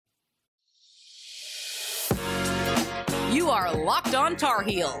are Locked On Tar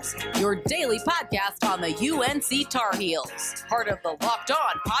Heels, your daily podcast on the UNC Tar Heels, part of the Locked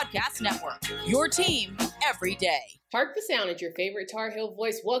On Podcast Network, your team every day. Hark the sound at your favorite Tar Heel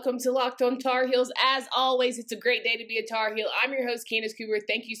voice. Welcome to Locked On Tar Heels. As always, it's a great day to be a Tar Heel. I'm your host, Candace Cooper.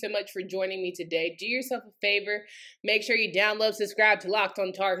 Thank you so much for joining me today. Do yourself a favor. Make sure you download, subscribe to Locked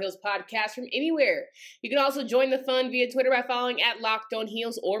On Tar Heels podcast from anywhere. You can also join the fun via Twitter by following at Locked On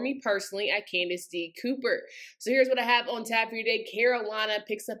Heels or me personally at Candace D. Cooper. So here's what I have on tap for you today. Carolina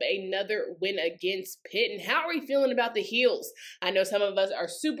picks up another win against Pitt. And how are we feeling about the Heels? I know some of us are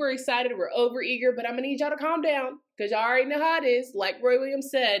super excited. We're overeager, but I'm going to need y'all to calm down. Because y'all already know how it is. Like Roy Williams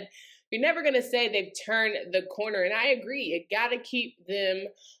said, you're never going to say they've turned the corner. And I agree. You got to keep them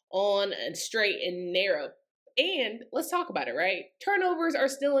on straight and narrow. And let's talk about it, right? Turnovers are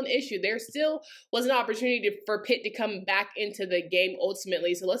still an issue. There still was an opportunity for Pitt to come back into the game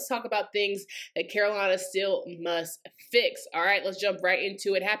ultimately. So let's talk about things that Carolina still must fix. All right, let's jump right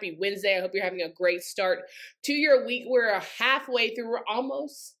into it. Happy Wednesday. I hope you're having a great start to your week. We're halfway through. We're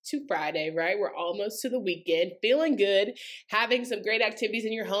almost to Friday, right? We're almost to the weekend. Feeling good. Having some great activities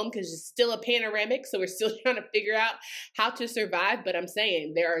in your home because it's still a panoramic. So we're still trying to figure out how to survive. But I'm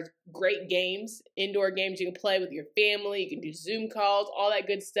saying there are great games, indoor games you can play with your family. You can do Zoom calls, all that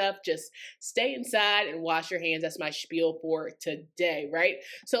good stuff. Just stay inside and wash your hands. That's my spiel for today, right?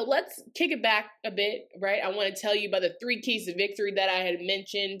 So let's kick it back a bit, right? I want to tell you about the 3 keys to victory that I had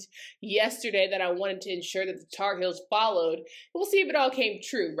mentioned yesterday that I wanted to ensure that the Tar Heels followed. We'll see if it all came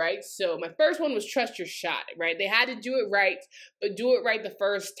true, right? So my first one was trust your shot, right? They had to do it right, but do it right the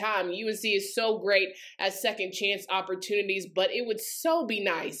first time. UNC is so great at second chance opportunities, but it would so be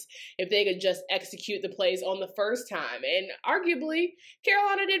nice if they could just execute the plays on the first time. And arguably,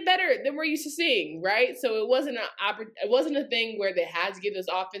 Carolina did better than we're used to seeing, right? So it wasn't a thing where they had to get those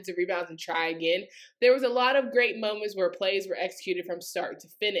offensive rebounds and try again. There was a lot of great moments where plays were executed from start to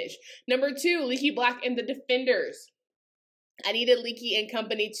finish. Number 2, Leaky Black and the defenders. I needed Leaky and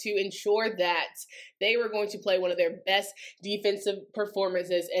company to ensure that they were going to play one of their best defensive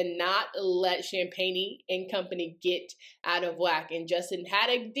performances and not let Champagnie and company get out of whack. And Justin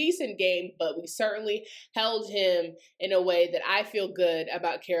had a decent game, but we certainly held him in a way that I feel good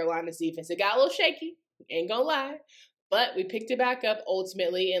about Carolina's defense. It got a little shaky, ain't gonna lie. But we picked it back up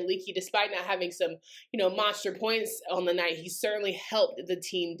ultimately, and Leaky, despite not having some, monster points on the night, he certainly helped the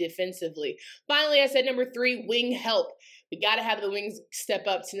team defensively. Finally, I said number 3, wing help. We got to have the wings step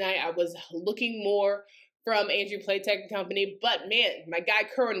up tonight. I was looking more from Andrew Playtech and company, but man, my guy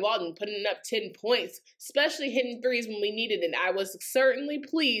Kerwin Walton putting up 10 points, especially hitting threes when we needed it. I was certainly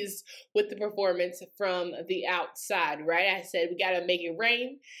pleased with the performance from the outside, right? I said we got to make it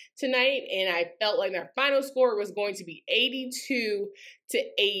rain tonight, and I felt like our final score was going to be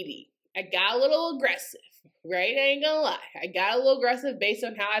 82-80. I got a little aggressive, right? I ain't gonna lie. I got a little aggressive based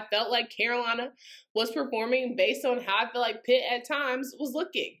on how I felt like Carolina was performing, based on how I felt like Pitt at times was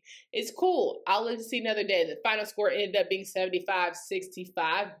looking. It's cool. I'll live to see another day. The final score ended up being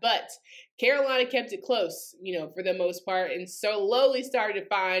 75-65, but Carolina kept it close, for the most part, and slowly started to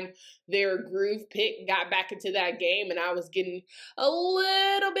find their groove. Pitt got back into that game, and I was getting a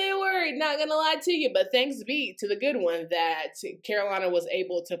little bit worried, not going to lie to you, but thanks be to the good one that Carolina was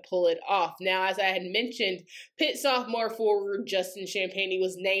able to pull it off. Now, as I had mentioned, Pitt sophomore forward Justin Champagnie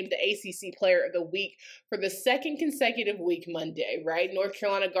was named the ACC Player of the Week for the second consecutive week Monday, right? North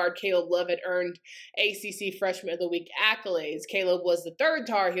Carolina guard Caleb Love had earned ACC Freshman of the Week accolades. Caleb was the 3rd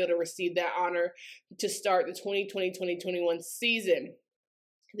Tar Heel to receive that honor to start the 2020-2021 season.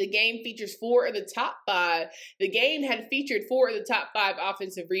 The game features 4 of the top 5. The game had featured 4 of the top 5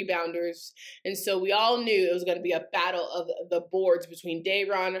 offensive rebounders. And so we all knew it was going to be a battle of the boards between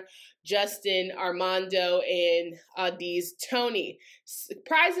Day'Ron, Justin, Armando, and Au'Diese Toney.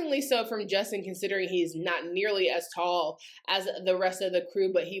 Surprisingly so from Justin, considering he's not nearly as tall as the rest of the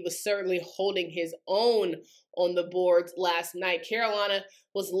crew, but he was certainly holding his own on the boards last night. Carolina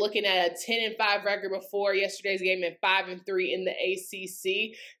was looking at a 10-5 record before yesterday's game and 5-3 in the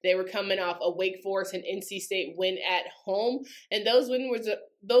ACC. They were coming off a Wake Forest and NC State win at home, and those wins were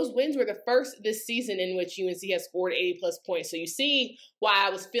the first this season in which UNC has scored 80-plus points. So you see why I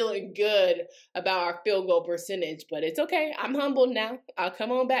was feeling good about our field goal percentage, but it's okay. I'm humbled now. I'll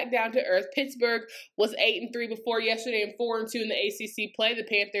come on back down to earth. Pittsburgh was 8-3 before yesterday and 4-2 in the ACC play. The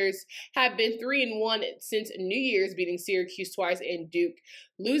Panthers have been 3-1 since New Year's, beating Syracuse twice and Duke,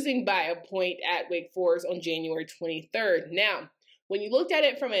 losing by a point at Wake Forest on January 23rd. Now, when you looked at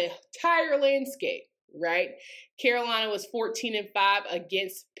it from an entire landscape, right? Carolina was 14-5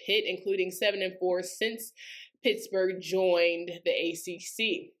 against Pitt, including 7-4 since Pittsburgh joined the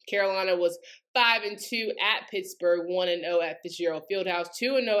ACC. Carolina was 5-2 at Pittsburgh, 1-0 at Fitzgerald Fieldhouse,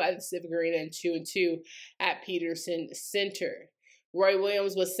 2-0 at the Civic Arena, and 2-2 at Peterson Center. Roy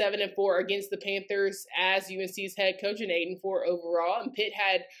Williams was 7-4 against the Panthers as UNC's head coach and 8-4 overall. And Pitt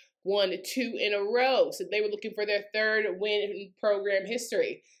had won 2 in a row, so they were looking for their third win in program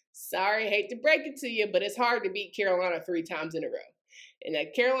history. Sorry, hate to break it to you, but it's hard to beat Carolina 3 times in a row. And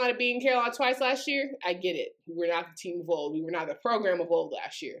that Carolina beating Carolina twice last year, I get it. We were not the team of old. We were not the program of old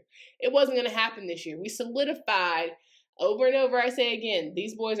last year. It wasn't going to happen this year. We solidified over and over. I say again,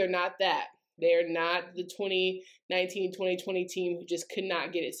 these boys are not that. They are not the 2019-2020 team who just could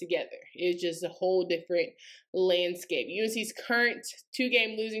not get it together. It's just a whole different landscape. UNC's current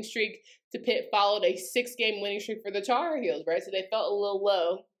 2-game losing streak to Pitt followed a 6-game winning streak for the Tar Heels, right? So they felt a little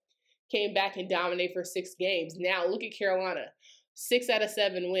low, came back and dominated for 6 games. Now look at Carolina. 6 out of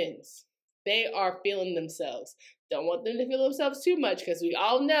 7 wins. They are feeling themselves. Don't want them to feel themselves too much because we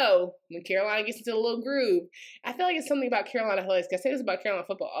all know when Carolina gets into a little groove. I feel like it's something about Carolina athletics. I say this about Carolina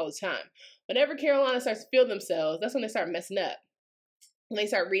football all the time. Whenever Carolina starts to feel themselves, that's when they start messing up. When they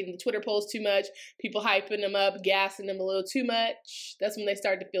start reading the Twitter polls too much, people hyping them up, gassing them a little too much, that's when they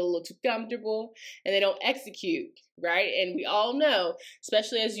start to feel a little too comfortable and they don't execute, right? And we all know,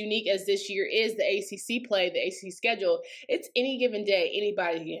 especially as unique as this year is the ACC play, the ACC schedule, it's any given day,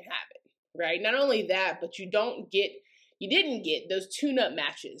 anybody can have it, right? Not only that, but you didn't get those tune-up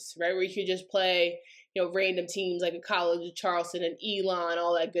matches, right, where you could just play, random teams like a College of Charleston and Elon,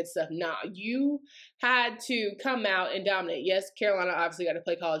 all that good stuff. Nah, you had to come out and dominate. Yes, Carolina obviously got to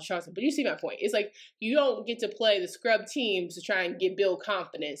play College of Charleston, but you see my point. It's like you don't get to play the scrub teams to try and build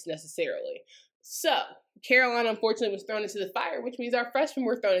confidence necessarily. So Carolina, unfortunately, was thrown into the fire, which means our freshmen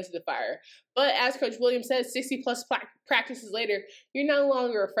were thrown into the fire. But as Coach Williams said, 60-plus practices later, you're no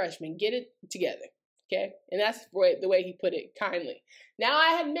longer a freshman. Get it together. Okay, and that's the way he put it kindly. Now,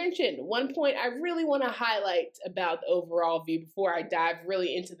 I had mentioned one point I really want to highlight about the overall view before I dive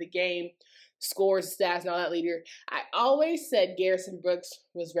really into the game, scores, stats, and all that later. I always said Garrison Brooks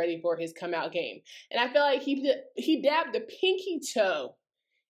was ready for his come-out game. And I feel like he dabbed a pinky toe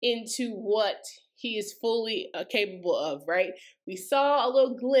into what he is fully capable of, right? We saw a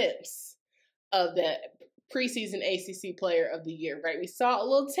little glimpse of the preseason ACC Player of the Year, right? We saw a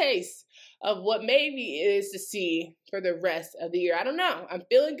little taste of what maybe it is to see for the rest of the year. I don't know. I'm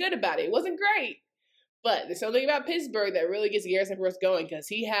feeling good about it. It wasn't great, but there's something about Pittsburgh that really gets Garrison Brooks going because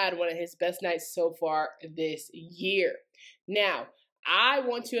he had one of his best nights so far this year. Now, I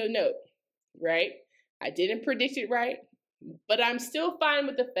want to note, right? I didn't predict it right, but I'm still fine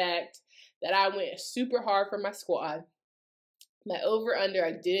with the fact that I went super hard for my squad. My over-under,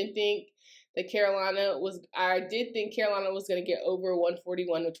 I did think Carolina was going to get over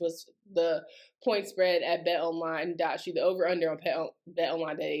 141, which was the point spread at betonline.ag, the over-under on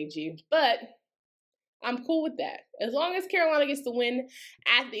betonline.ag. But I'm cool with that. As long as Carolina gets the win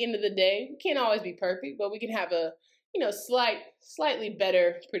at the end of the day, we can't always be perfect, but we can have a slightly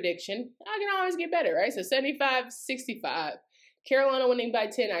better prediction. I can always get better, right? So 75-65. Carolina winning by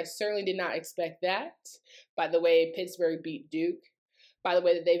 10, I certainly did not expect that. By the way, Pittsburgh beat Duke. By the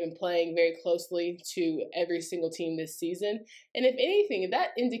way, that they've been playing very closely to every single team this season. And if anything, that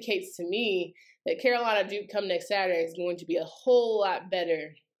indicates to me that Carolina Duke come next Saturday is going to be a whole lot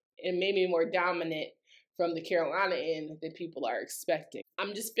better and maybe more dominant from the Carolina end than people are expecting.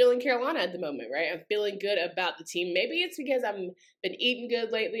 I'm just feeling Carolina at the moment, right? I'm feeling good about the team. Maybe it's because I've been eating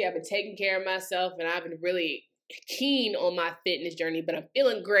good lately. I've been taking care of myself, and I've been really keen on my fitness journey, but I'm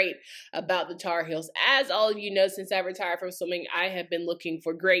feeling great about the Tar Heels. As all of you know, since I retired from swimming, I have been looking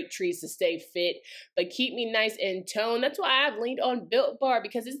for great treats to stay fit, but keep me nice and toned. That's why I've leaned on Built Bar,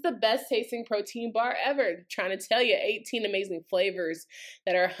 because it's the best tasting protein bar ever. I'm trying to tell you, 18 amazing flavors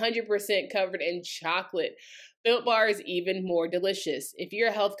that are 100% covered in chocolate. Built Bar is even more delicious. If you're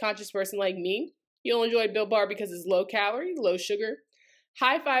a health conscious person like me, you'll enjoy Built Bar because it's low calorie, low sugar,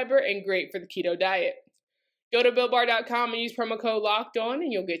 high fiber, and great for the keto diet. Go to BuiltBar.com and use promo code LOCKEDON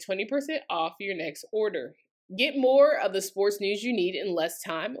and you'll get 20% off your next order. Get more of the sports news you need in less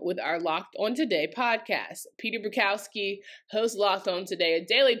time with our Locked On Today podcast. Peter Bukowski hosts Locked On Today, a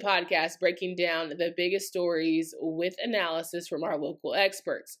daily podcast breaking down the biggest stories with analysis from our local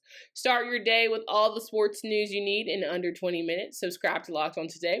experts. Start your day with all the sports news you need in under 20 minutes. Subscribe to Locked On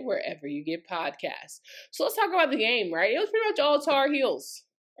Today wherever you get podcasts. So let's talk about the game, right? It was pretty much all Tar Heels.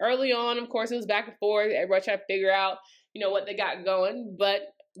 Early on, of course, it was back and forth. Everybody trying to figure out, what they got going. But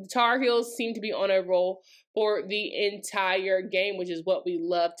the Tar Heels seem to be on a roll for the entire game, which is what we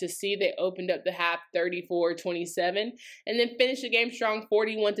love to see. They opened up the half 34-27 and then finished the game strong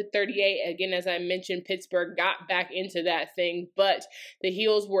 41-38. Again, as I mentioned, Pittsburgh got back into that thing, but the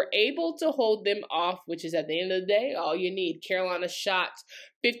Heels were able to hold them off, which is at the end of the day all you need. Carolina shot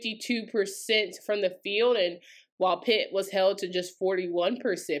 52% from the field, and while Pitt was held to just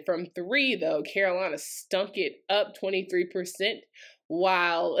 41% from three, though, Carolina stunk it up 23%,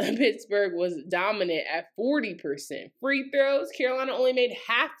 while Pittsburgh was dominant at 40%. Free throws, Carolina only made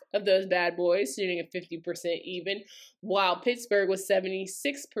half of those bad boys, shooting at 50% even, while Pittsburgh was 76%.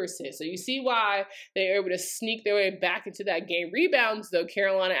 So you see why they were able to sneak their way back into that game. Rebounds, though,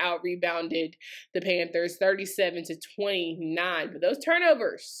 Carolina out-rebounded the Panthers 37-29. But those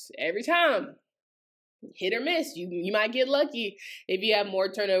turnovers, every time, hit or miss. You might get lucky if you have more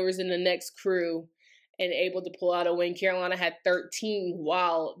turnovers than the next crew and able to pull out a win. Carolina had 13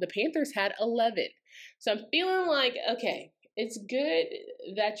 while the Panthers had 11. So I'm feeling like, okay, it's good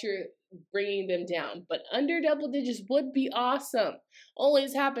that you're bringing them down, but under double digits would be awesome. Only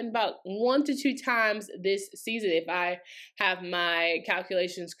has happened about 1 to 2 times this season, if I have my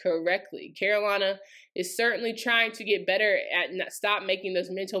calculations correctly. Carolina is certainly trying to get better at stop making those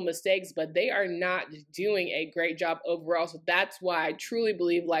mental mistakes, but they are not doing a great job overall. So that's why I truly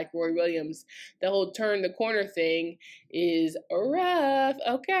believe, like Roy Williams, the whole turn the corner thing is rough.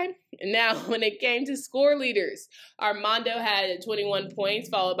 Okay. Now, when it came to score leaders, Armando had 21 points,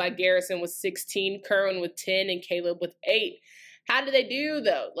 followed by Garrison with 16, Kerwin with 10, and Caleb with 8. How did they do,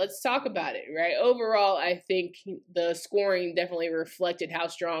 though? Let's talk about it, right? Overall, I think the scoring definitely reflected how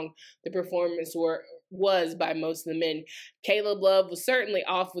strong the performance was by most of the men. Caleb Love was certainly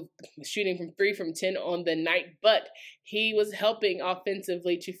off with shooting from 3 from 10 on the night, but he was helping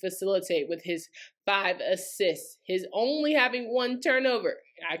offensively to facilitate with his 5 assists, his only having 1 turnover.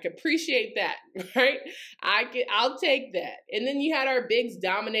 I can appreciate that, right? I'll take that. And then you had our bigs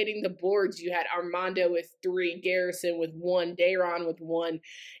dominating the boards. You had Armando with 3, Garrison with 1, Day'Ron with 1,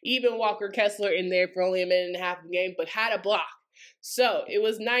 even Walker Kessler in there for only a minute and a half of the game, but had a block. So it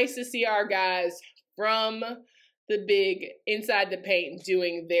was nice to see our guys from the big inside the paint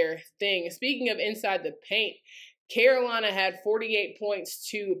doing their thing. Speaking of inside the paint, Carolina had 48 points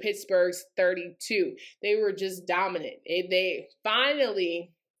to Pittsburgh's 32. They were just dominant. They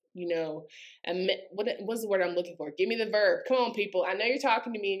finally, what's the word I'm looking for? Give me the verb. Come on, people. I know you're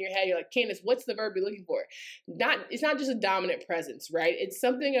talking to me in your head. You're like, Candace, what's the verb you're looking for? It's not just a dominant presence, right? It's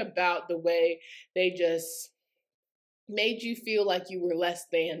something about the way they just made you feel like you were less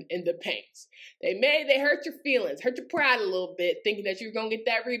than in the paint. They hurt your feelings, hurt your pride a little bit, thinking that you were going to get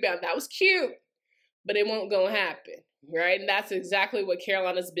that rebound. That was cute, but it won't go happen, right? And that's exactly what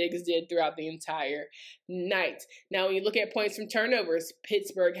Carolina's bigs did throughout the entire night. Now, when you look at points from turnovers,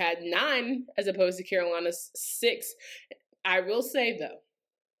 Pittsburgh had 9 as opposed to Carolina's 6. I will say, though,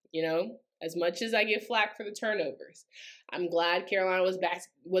 as much as I get flack for the turnovers, I'm glad Carolina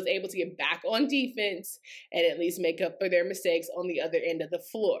was able to get back on defense and at least make up for their mistakes on the other end of the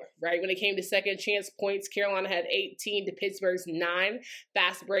floor, right? When it came to second chance points, Carolina had 18 to Pittsburgh's 9.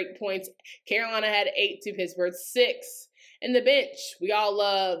 Fast break points, Carolina had 8 to Pittsburgh's 6. And the bench, we all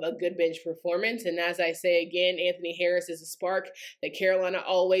love a good bench performance. And as I say again, Anthony Harris is a spark that Carolina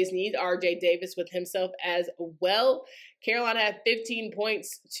always needs. RJ Davis with himself as well. Carolina had 15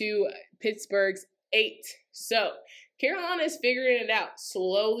 points to Pittsburgh's 8. So Carolina is figuring it out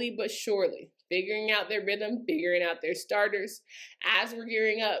slowly but surely. Figuring out their rhythm, figuring out their starters as we're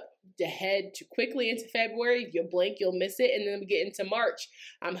gearing up to head quickly into February. If you blink, you'll miss it, and then we get into March.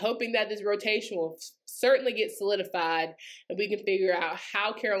 I'm hoping that this rotation will certainly get solidified, and we can figure out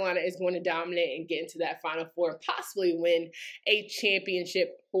how Carolina is going to dominate and get into that Final Four and possibly win a championship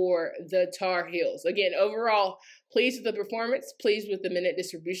for the Tar Heels. Again, overall, pleased with the performance, pleased with the minute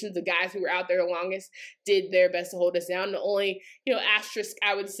distributions. The guys who were out there the longest did their best to hold us down. The only, asterisk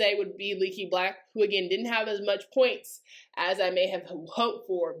I would say would be Leaky Black, who again didn't have as much points as I may have hoped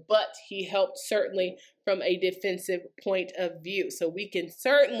for, but he helped certainly from a defensive point of view. So we can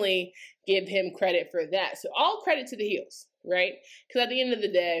certainly give him credit for that. So all credit to the Heels, right? Because at the end of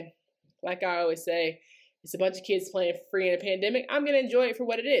the day, like I always say, it's a bunch of kids playing for free in a pandemic. I'm going to enjoy it for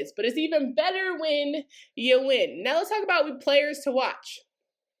what it is. But it's even better when you win. Now let's talk about players to watch.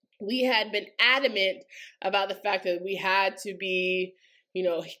 We had been adamant about the fact that we had to be,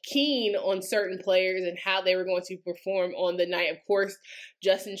 keen on certain players and how they were going to perform on the night. Of course,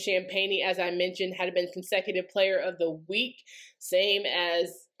 Justin Champagnie, as I mentioned, had been consecutive player of the week, same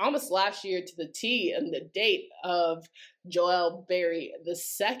as almost last year to the T and the date of Joel Berry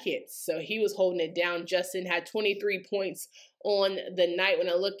II. So he was holding it down. Justin had 23 points on the night. When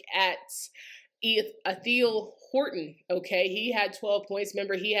I look at Ethel Horton, okay, he had 12 points.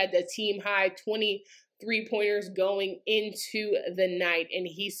 Remember, he had the team high 23-pointers going into the night, and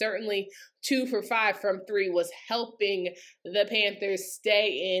he certainly 2 for 5 from 3 was helping the Panthers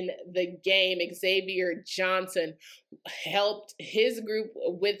stay in the game. Xavier Johnson helped his group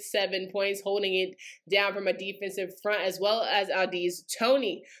with 7 points, holding it down from a defensive front, as well as Au'Diese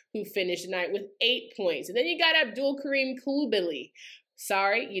Toney, who finished the night with 8 points. And then you got Abdul Kareem Coulibaly.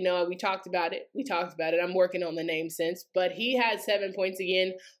 Sorry, we talked about it. I'm working on the name since. But he had 7 points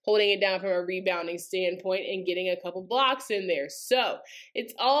again, holding it down from a rebounding standpoint and getting a couple blocks in there. So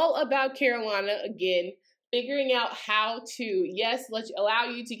it's all about Carolina, again, figuring out how to, yes, allow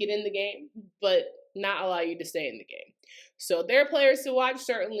you to get in the game, but not allow you to stay in the game. So their players to watch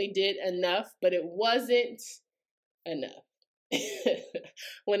certainly did enough, but it wasn't enough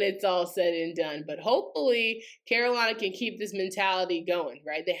when it's all said and done. But hopefully Carolina can keep this mentality going,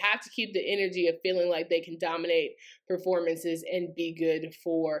 right? They have to keep the energy of feeling like they can dominate performances and be good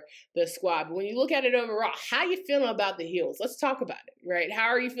for the squad. But when you look at it overall, how you feeling about the Heels? Let's talk about it, right? How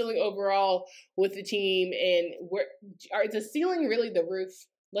are you feeling overall with the team, and is the ceiling really the roof?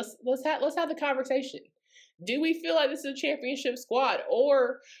 Let's have the conversation. Do we feel like this is a championship squad,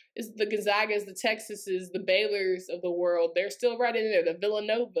 or is the Gonzagas, the Texases, the Baylors of the world, they're still right in there, the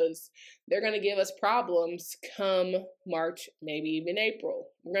Villanovas, they're going to give us problems come March, maybe even April.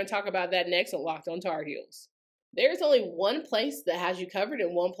 We're going to talk about that next on Locked on Tar Heels. There's only one place that has you covered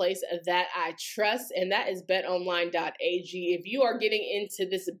and one place that I trust, and that is betonline.ag. If you are getting into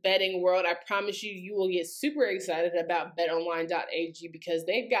this betting world, I promise you will get super excited about betonline.ag because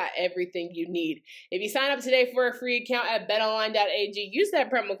they've got everything you need. If you sign up today for a free account at betonline.ag, use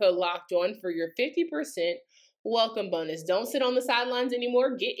that promo code LOCKEDON for your 50% welcome bonus. Don't sit on the sidelines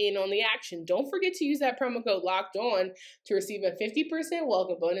anymore. Get in on the action. Don't forget to use that promo code Locked On to receive a 50%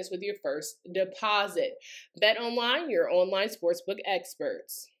 welcome bonus with your first deposit. Bet Online, your online sportsbook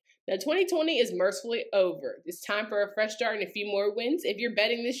experts. Now, 2020 is mercifully over. It's time for a fresh start and a few more wins. If you're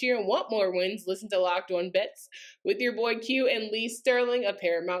betting this year and want more wins, listen to Locked On Bets with your boy Q and Lee Sterling of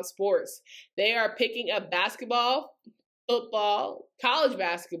Paramount Sports. They are picking up basketball, football, college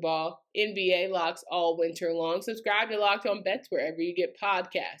basketball, NBA locks all winter long. Subscribe to Locked On Bets wherever you get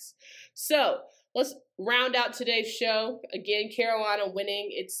podcasts. So let's round out today's show. Again, Carolina winning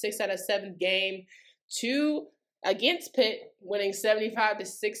its 6 out of 7 game against Pitt, winning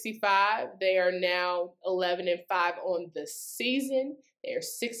 75-65. They are now 11-5 on the season. They are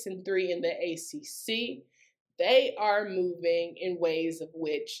 6-3 in the ACC. They are moving in ways of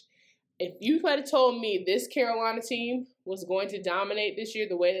which, if you had told me this Carolina team was going to dominate this year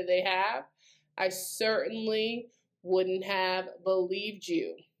the way that they have, I certainly wouldn't have believed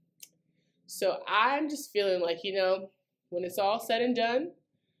you. So I'm just feeling like, when it's all said and done,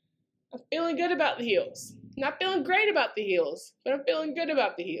 I'm feeling good about the Heels. Not feeling great about the Heels, but I'm feeling good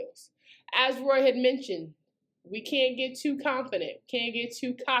about the Heels. As Roy had mentioned, we can't get too confident, can't get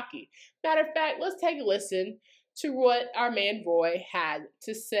too cocky. Matter of fact, let's take a listen to what our man Roy had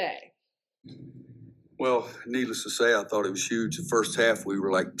to say. Well, needless to say, I thought it was huge. The first half, we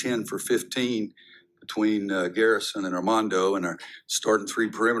were like 10 for 15 between Garrison and Armando, and our starting 3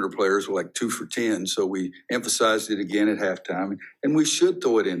 perimeter players were like 2 for 10. So we emphasized it again at halftime, and we should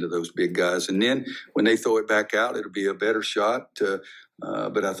throw it into those big guys. And then when they throw it back out, it'll be a better shot.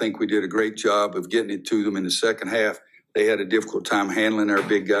 But I think we did a great job of getting it to them in the second half. They had a difficult time handling our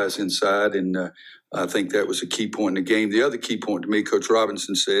big guys inside, and I think that was a key point in the game. The other key point to me, Coach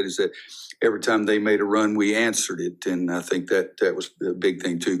Robinson said, is that every time they made a run, we answered it. And I think that was a big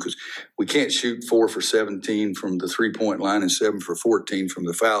thing, too, because we can't shoot 4 for 17 from the three-point line and 7 for 14 from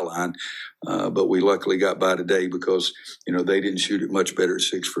the foul line. But we luckily got by today because, they didn't shoot it much better at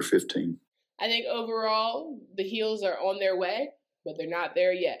 6 for 15. I think overall the Heels are on their way, but they're not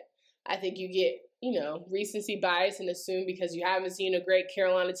there yet. I think you get, recency bias and assume because you haven't seen a great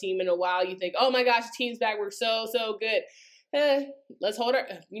Carolina team in a while, you think, oh my gosh, the team's back, we're so good. Let's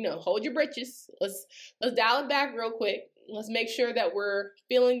hold your britches. Let's dial it back real quick. Let's make sure that we're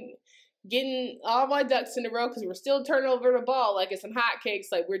getting all of our ducks in a row because we're still turning over the ball like it's some hotcakes,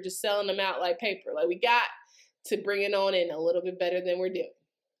 like we're just selling them out like paper. Like we got to bring it on in a little bit better than we're doing,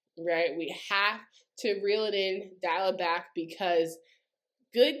 right? We have to reel it in, dial it back because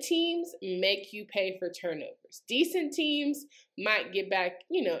good teams make you pay for turnovers. Decent teams might get back,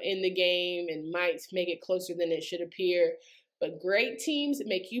 in the game and might make it closer than it should appear. But great teams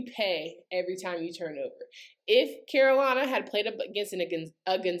make you pay every time you turn over. If Carolina had played up against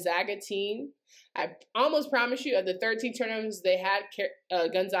a Gonzaga team, I almost promise you of the 13 turnovers they had,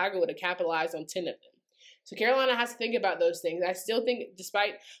 Gonzaga would have capitalized on 10 of them. So Carolina has to think about those things. I still think,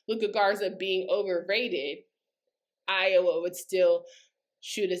 despite Luka Garza being overrated, Iowa would still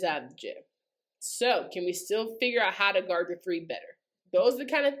shoot us out of the gym. So can we still figure out how to guard the three better? Those are the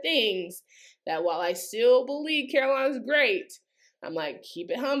kind of things that while I still believe Carolina's great, I'm like, keep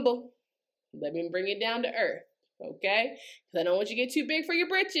it humble. Let me bring it down to earth, okay? Because I don't want you to get too big for your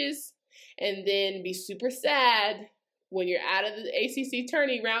britches and then be super sad when you're out of the ACC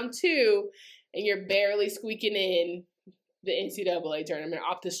tourney round 2 and you're barely squeaking in the NCAA tournament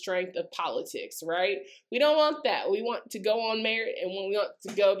off the strength of politics, right? We don't want that. We want to go on merit, and we want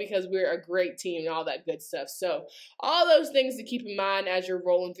to go because we're a great team and all that good stuff. So all those things to keep in mind as you're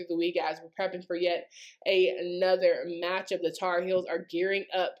rolling through the week, as we're prepping for yet another match of the Tar Heels are gearing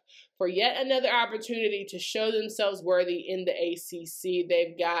up for yet another opportunity to show themselves worthy in the ACC.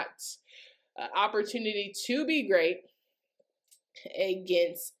 They've got an opportunity to be great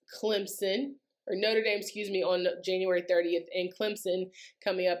against Clemson, or Notre Dame, on January 30th, and Clemson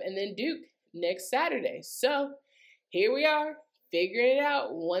coming up, and then Duke next Saturday. So here we are, figuring it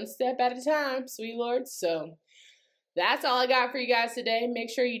out one step at a time, sweet Lord. So that's all I got for you guys today.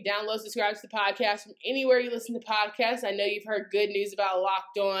 Make sure you download, subscribe to the podcast from anywhere you listen to podcasts. I know you've heard good news about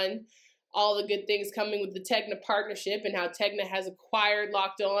Locked On, all the good things coming with the Tegna partnership and how Tegna has acquired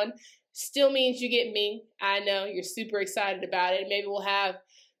Locked On. Still means you get me. I know you're super excited about it. Maybe we'll have,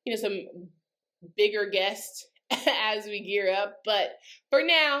 some bigger guests as we gear up. But for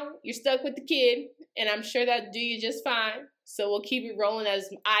now, you're stuck with the kid, and I'm sure that'll do you just fine. So we'll keep it rolling as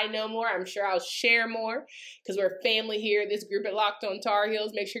I know more. I'm sure I'll share more because we're a family here, this group at Locked On Tar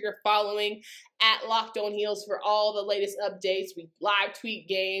Heels. Make sure you're following at Locked On Heels for all the latest updates. We live tweet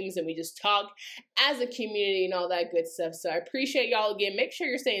games and we just talk as a community and all that good stuff. So I appreciate y'all again. Make sure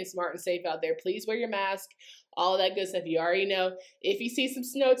you're staying smart and safe out there. Please wear your mask, all that good stuff. You already know. If you see some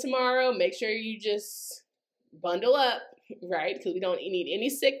snow tomorrow, make sure you just bundle up, right? Because we don't need any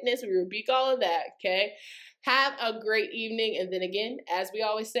sickness. We rebuke all of that, okay? Have a great evening. And then again, as we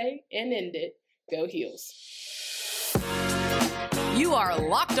always say and end it, go Heels. You are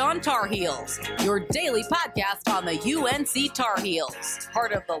Locked On Tar Heels, your daily podcast on the UNC Tar Heels.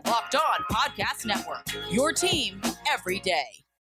 Part of the Locked On Podcast Network, your team every day.